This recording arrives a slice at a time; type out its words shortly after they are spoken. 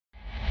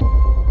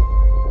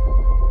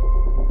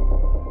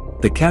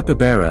The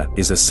capybara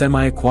is a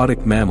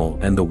semi-aquatic mammal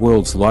and the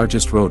world's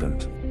largest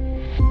rodent.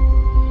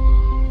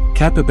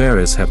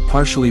 Capybaras have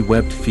partially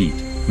webbed feet,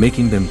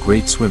 making them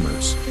great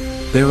swimmers.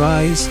 Their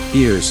eyes,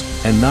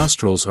 ears, and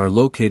nostrils are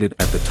located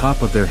at the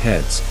top of their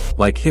heads,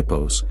 like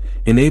hippos,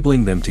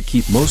 enabling them to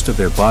keep most of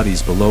their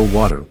bodies below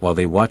water while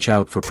they watch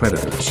out for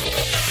predators.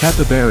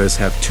 Capybaras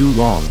have two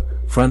long,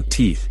 front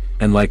teeth,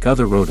 and like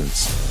other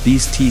rodents,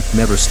 these teeth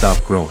never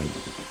stop growing.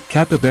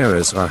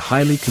 Capybaras are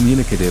highly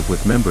communicative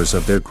with members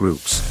of their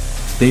groups.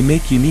 They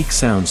make unique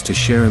sounds to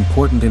share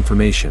important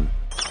information,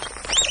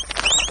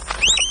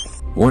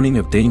 warning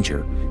of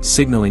danger,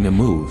 signaling a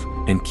move,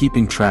 and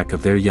keeping track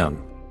of their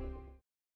young.